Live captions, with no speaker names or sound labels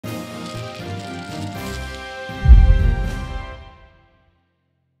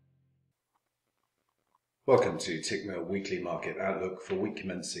Welcome to Tickmill Weekly Market Outlook for week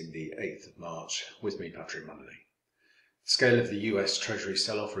commencing the 8th of March with me, Patrick Munley. The scale of the US Treasury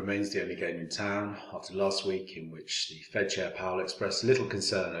sell-off remains the only game in town after last week, in which the Fed Chair Powell expressed little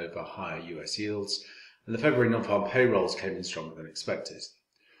concern over higher US yields and the February non-farm payrolls came in stronger than expected.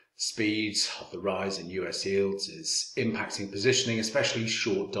 Speed of the rise in US yields is impacting positioning, especially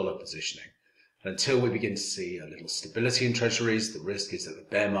short dollar positioning. And until we begin to see a little stability in treasuries, the risk is that the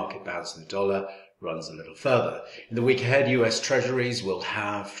bear market bounce in the dollar runs a little further. In the week ahead, US Treasuries will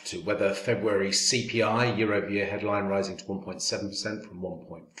have to weather February CPI, year-over-year headline rising to 1.7% from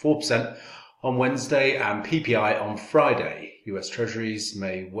 1.4% on Wednesday, and PPI on Friday. US Treasuries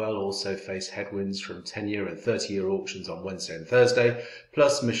may well also face headwinds from 10-year and 30-year auctions on Wednesday and Thursday,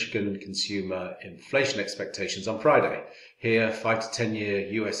 plus Michigan consumer inflation expectations on Friday. Here, 5 to 10-year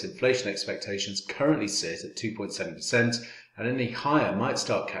US inflation expectations currently sit at 2.7%, and any higher might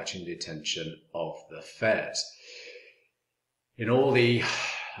start catching the attention of the Fed. In all, the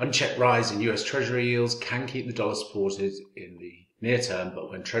unchecked rise in US Treasury yields can keep the dollar supported in the near term,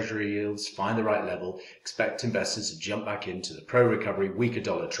 but when Treasury yields find the right level, expect investors to jump back into the pro-recovery, weaker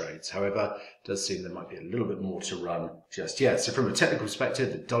dollar trades. However, it does seem there might be a little bit more to run just yet. So from a technical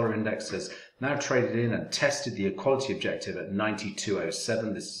perspective, the dollar index has now traded in and tested the equality objective at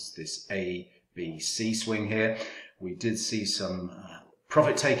 92.07. This is this ABC swing here. We did see some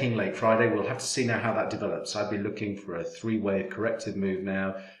profit taking late Friday. We'll have to see now how that develops. I'd be looking for a three-wave corrective move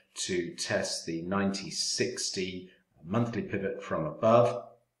now to test the 90.60 monthly pivot from above.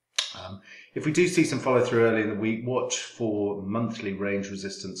 If we do see some follow through early in the week, watch for monthly range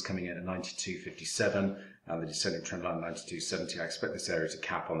resistance coming in at 92.57 and the descending trend line 92.70. I expect this area to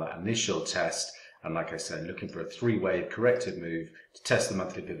cap on that initial test. And like I said, looking for a three-wave corrective move to test the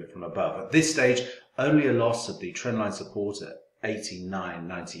monthly pivot from above. At this stage, only a loss of the trendline support at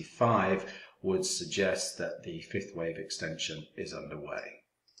 89.95 would suggest that the fifth wave extension is underway.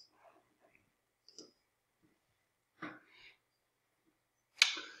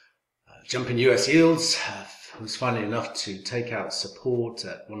 Jump in US yields was finally enough to take out support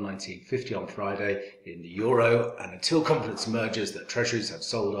at 119.50 on Friday in the euro, and until confidence emerges that treasuries have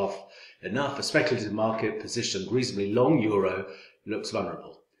sold off enough, a speculative market positioned reasonably long euro looks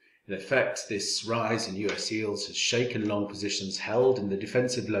vulnerable. In effect, this rise in US yields has shaken long positions held in the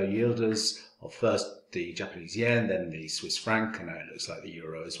defensive low yielders of first the Japanese yen, then the Swiss franc, and now it looks like the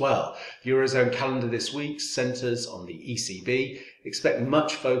euro as well. The Eurozone calendar this week centres on the ECB. Expect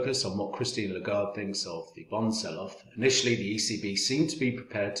much focus on what Christine Lagarde thinks of the bond sell-off. Initially, the ECB seemed to be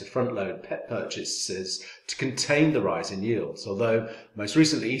prepared to front-load PEP purchases to contain the rise in yields, although most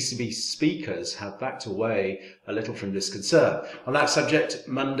recently ECB speakers have backed away a little from this concern. On that subject,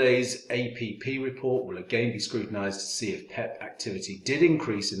 Monday's APP report will again be scrutinised to see if PEP activity did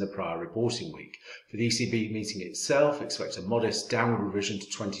increase in the prior reporting week. For the ECB meeting itself, expect a modest downward revision to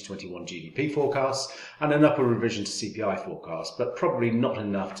 2021 GDP forecasts and an upper revision to CPI forecasts, but probably not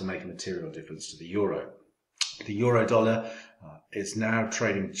enough to make a material difference to the euro. The euro dollar is now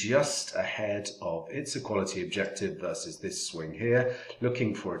trading just ahead of its equality objective versus this swing here,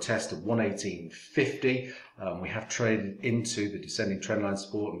 looking for a test of 118.50. We have traded into the descending trendline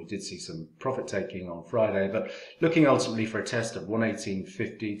support, and we did see some profit taking on Friday, but looking ultimately for a test of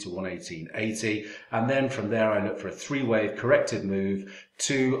 118.50 to 118.80, and then from there I look for a three-wave corrective move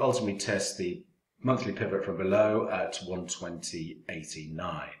to ultimately test the monthly pivot from below at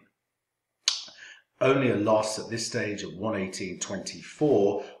 120.89. Only a loss at this stage of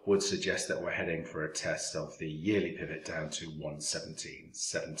 118.24 would suggest that we're heading for a test of the yearly pivot down to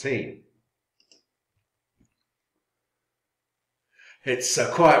 117.17. It's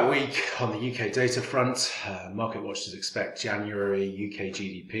a quiet week on the UK data front. Market watchers expect January UK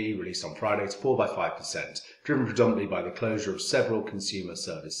GDP released on Friday to fall by 5%, driven predominantly by the closure of several consumer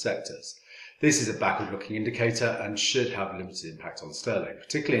service sectors. This is a backward-looking indicator and should have limited impact on sterling,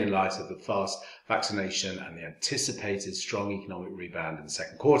 particularly in light of the fast vaccination and the anticipated strong economic rebound in the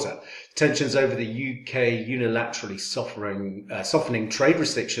second quarter. Tensions over the UK unilaterally softening trade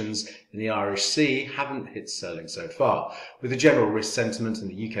restrictions in the Irish Sea haven't hit sterling so far, with the general risk sentiment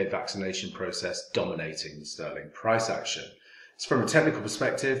and the UK vaccination process dominating the sterling price action. So from a technical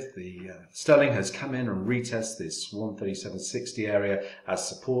perspective, the sterling has come in and retested this 137.60 area as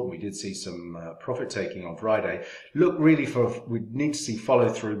support. We did see some profit taking on Friday. Look really we need to see follow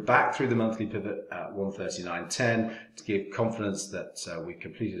through back through the monthly pivot at 139.10 to give confidence that we've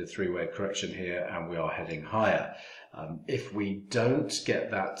completed a three-wave correction here and we are heading higher. If we don't get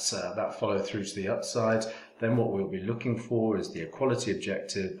that follow through to the upside, then what we'll be looking for is the equality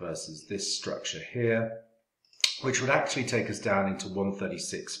objective versus this structure here, which would actually take us down into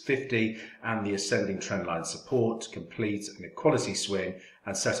 136.50 and the ascending trendline support to complete an equality swing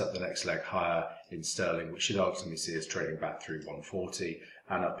and set up the next leg higher in sterling, which should ultimately see us trading back through 140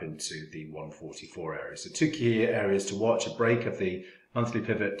 and up into the 144 area. So two key areas to watch: a break of the monthly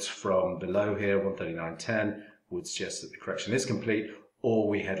pivot from below here, 139.10, would suggest that the correction is complete, or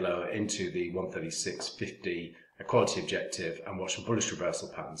we head lower into the 136.50 equality objective and watch for bullish reversal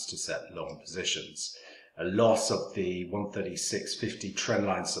patterns to set long positions. A loss of the 136.50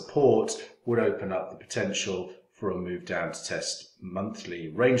 trendline support would open up the potential for a move down to test monthly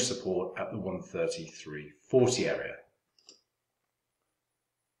range support at the 133.40 area.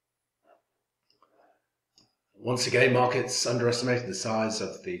 Once again, markets underestimated the size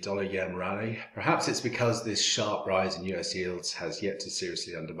of the dollar-yen rally. Perhaps it's because this sharp rise in US yields has yet to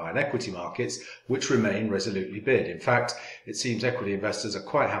seriously undermine equity markets, which remain resolutely bid. In fact, it seems equity investors are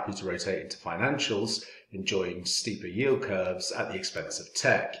quite happy to rotate into financials, enjoying steeper yield curves at the expense of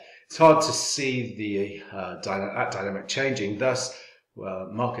tech. It's hard to see that dynamic changing. Thus,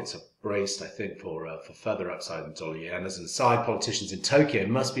 markets are braced, I think, for further upside in dollar yen. As an aside, politicians in Tokyo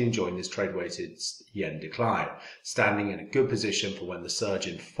must be enjoying this trade-weighted yen decline, standing in a good position for when the surge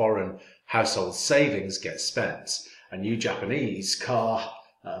in foreign household savings gets spent. And new Japanese car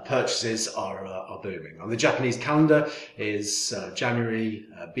purchases are booming. On the Japanese calendar is January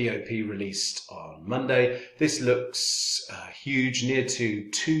BOP released on Monday. This looks huge, near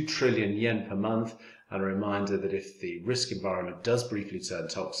to 2 trillion yen per month. And a reminder that if the risk environment does briefly turn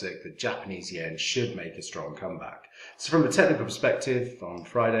toxic, the Japanese yen should make a strong comeback. So from a technical perspective, on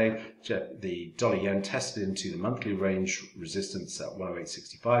Friday, the dollar yen tested into the monthly range resistance at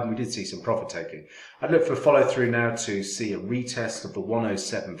 108.65, and we did see some profit taking. I'd look for follow through now to see a retest of the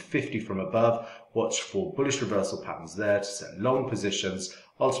 107.50 from above. Watch for bullish reversal patterns there to set long positions,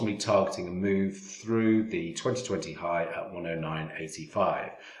 ultimately targeting a move through the 2020 high at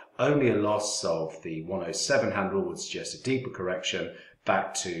 109.85. Only a loss of the 107 handle would suggest a deeper correction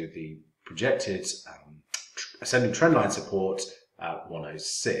back to the projected ascending trendline support at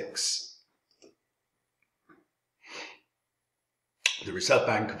 106. The Reserve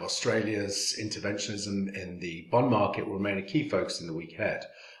Bank of Australia's interventionism in the bond market will remain a key focus in the week ahead.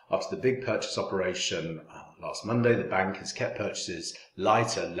 After the big purchase operation last Monday, the bank has kept purchases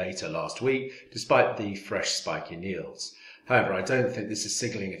lighter later last week, despite the fresh spike in yields. However, I don't think this is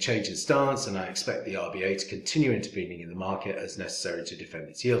signalling a change in stance, and I expect the RBA to continue intervening in the market as necessary to defend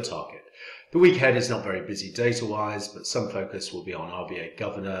its yield target. The week ahead is not very busy data-wise, but some focus will be on RBA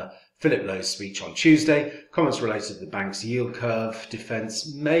Governor Philip Lowe's speech on Tuesday. Comments related to the bank's yield curve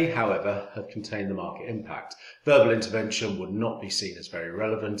defence may, however, have contained the market impact. Verbal intervention would not be seen as very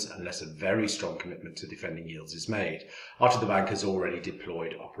relevant unless a very strong commitment to defending yields is made, after the bank has already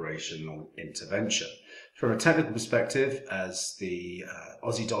deployed operational intervention. From a technical perspective, as the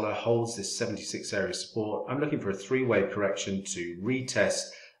Aussie dollar holds this 76 area support, I'm looking for a three-way correction to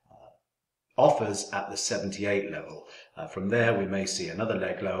retest offers at the 78 level. From there, we may see another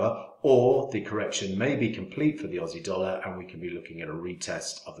leg lower, or the correction may be complete for the Aussie dollar and we can be looking at a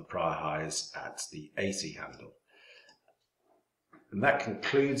retest of the prior highs at the 80 handle. And that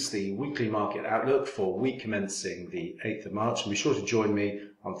concludes the weekly market outlook for week commencing the 8th of March. And be sure to join me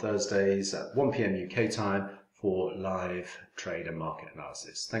on Thursdays at 1 PM UK time for live trade and market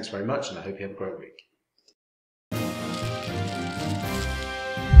analysis. Thanks very much, and I hope you have a great week.